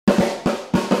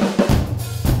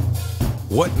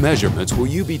What measurements will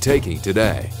you be taking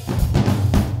today?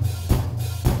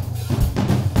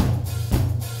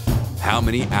 How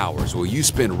many hours will you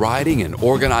spend writing and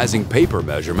organizing paper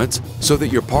measurements so that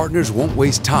your partners won't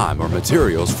waste time or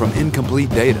materials from incomplete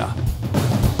data?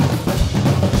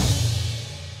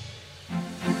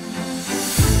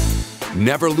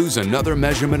 Never lose another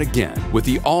measurement again with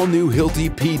the all-new Hilti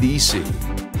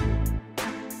PDC.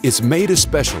 It's made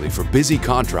especially for busy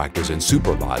contractors and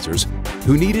supervisors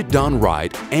who need it done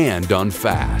right and done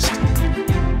fast.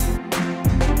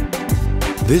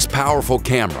 This powerful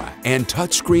camera and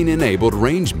touchscreen-enabled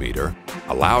range meter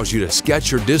allows you to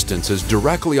sketch your distances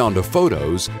directly onto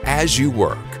photos as you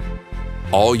work.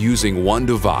 All using one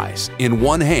device, in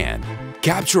one hand,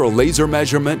 capture a laser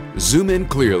measurement, zoom in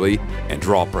clearly, and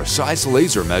draw precise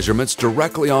laser measurements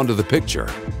directly onto the picture.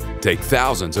 Take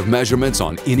thousands of measurements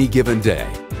on any given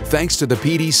day, thanks to the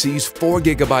PDC's 4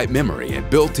 GB memory and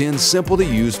built-in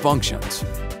simple-to-use functions.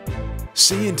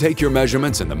 See and take your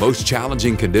measurements in the most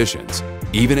challenging conditions,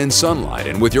 even in sunlight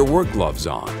and with your work gloves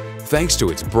on, thanks to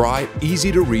its bright,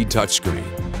 easy-to-read touchscreen.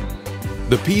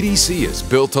 The PDC is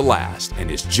built to last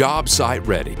and is job site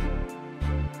ready.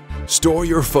 Store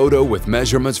your photo with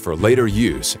measurements for later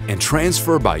use and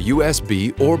transfer by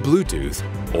USB or Bluetooth,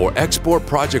 or export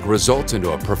project results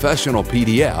into a professional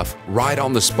PDF right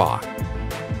on the spot.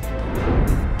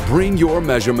 Bring your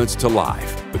measurements to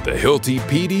life with the Hilti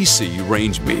PDC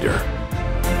Range Meter.